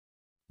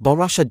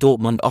Borussia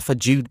Dortmund offer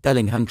Jude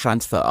Bellingham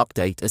transfer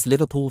update as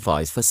Liverpool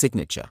vies for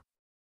signature.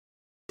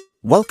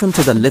 Welcome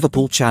to the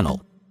Liverpool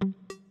channel.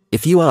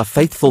 If you are a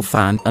faithful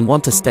fan and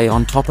want to stay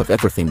on top of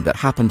everything that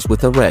happens with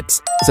the Reds,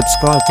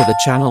 subscribe to the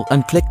channel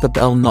and click the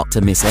bell not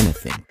to miss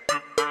anything.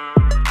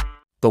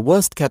 The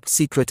worst kept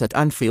secret at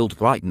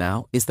Anfield right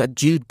now is that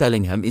Jude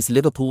Bellingham is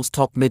Liverpool's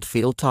top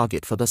midfield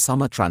target for the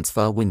summer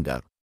transfer window.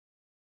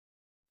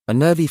 A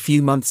nervy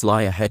few months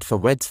lie ahead for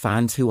Reds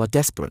fans who are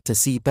desperate to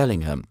see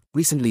Bellingham,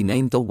 recently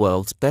named the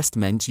world's best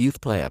men's youth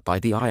player by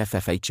the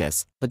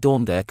IFFHS,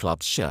 adorn their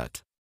club's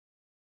shirt.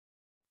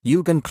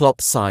 Jürgen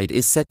Klopp's side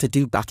is set to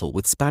do battle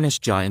with Spanish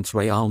giants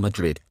Real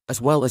Madrid, as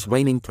well as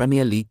reigning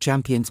Premier League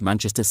champions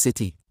Manchester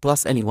City,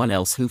 plus anyone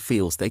else who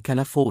feels they can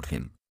afford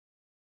him.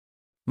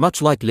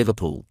 Much like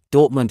Liverpool,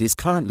 Dortmund is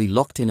currently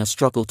locked in a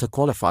struggle to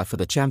qualify for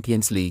the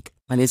Champions League,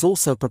 and is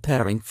also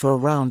preparing for a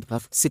round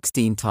of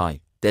 16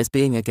 tie, theirs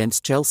being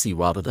against Chelsea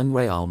rather than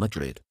Real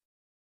Madrid.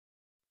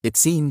 It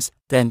seems,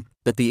 then,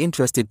 that the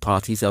interested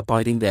parties are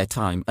biding their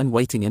time and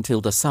waiting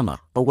until the summer,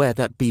 aware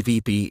that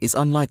BVB is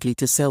unlikely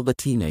to sell the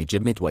teenager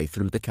midway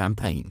through the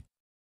campaign.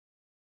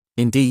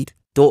 Indeed,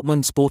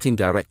 Dortmund sporting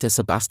director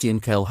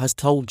Sebastian Kehl has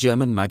told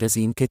German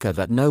magazine Kicker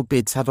that no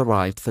bids have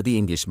arrived for the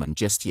Englishman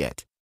just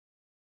yet.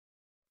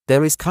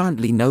 "There is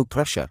currently no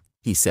pressure,"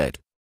 he said.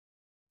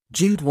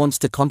 "Jude wants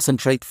to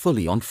concentrate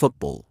fully on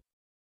football.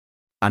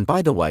 And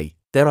by the way,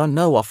 there are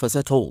no offers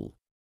at all.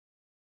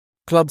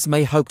 Clubs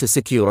may hope to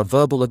secure a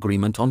verbal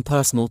agreement on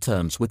personal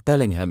terms with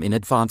Bellingham in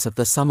advance of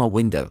the summer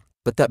window,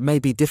 but that may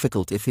be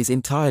difficult if he's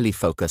entirely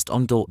focused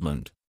on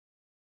Dortmund.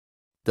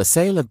 The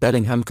sale of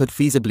Bellingham could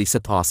feasibly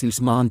surpass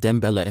Ousmane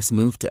Dembele's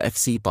move to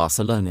FC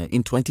Barcelona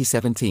in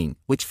 2017,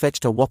 which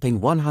fetched a whopping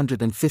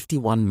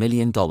 $151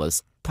 million,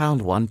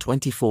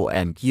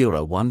 £124m,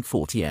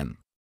 €140m.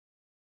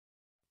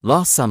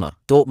 Last summer,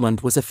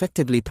 Dortmund was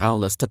effectively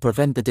powerless to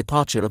prevent the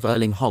departure of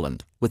Erling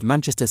Haaland, with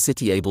Manchester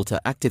City able to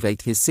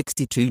activate his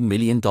 $62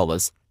 million,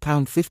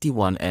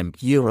 £51m,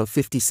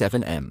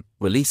 €57m,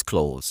 release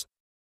clause.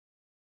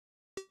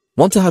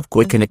 Want to have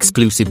quick and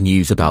exclusive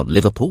news about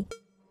Liverpool?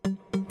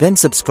 Then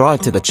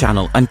subscribe to the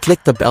channel and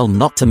click the bell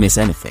not to miss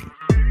anything.